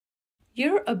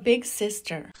You're a big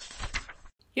sister.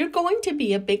 You're going to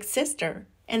be a big sister,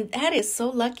 and that is so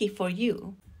lucky for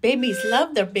you. Babies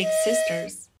love their big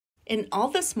sisters and all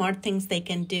the smart things they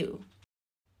can do.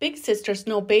 Big sisters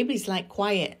know babies like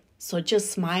quiet, so just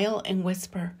smile and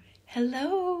whisper,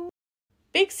 "Hello."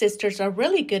 Big sisters are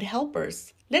really good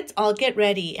helpers. Let's all get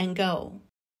ready and go.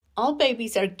 All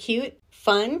babies are cute,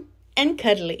 fun, and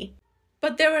cuddly.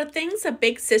 But there are things a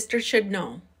big sister should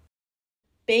know.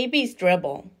 Babies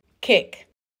dribble, kick,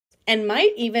 and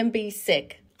might even be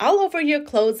sick all over your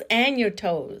clothes and your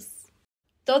toes.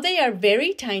 Though they are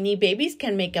very tiny, babies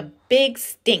can make a big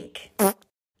stink.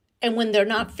 And when they're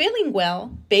not feeling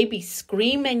well, babies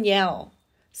scream and yell,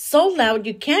 so loud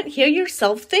you can't hear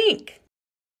yourself think.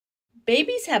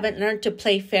 Babies haven't learned to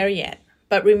play fair yet,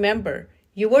 but remember,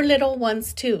 you were little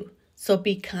ones too, so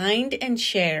be kind and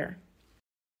share.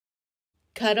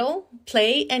 Cuddle,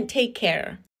 play, and take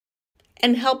care.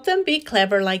 And help them be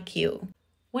clever like you.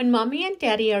 When mommy and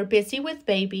daddy are busy with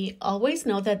baby, always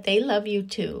know that they love you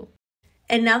too.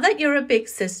 And now that you're a big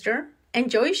sister,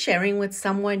 enjoy sharing with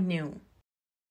someone new.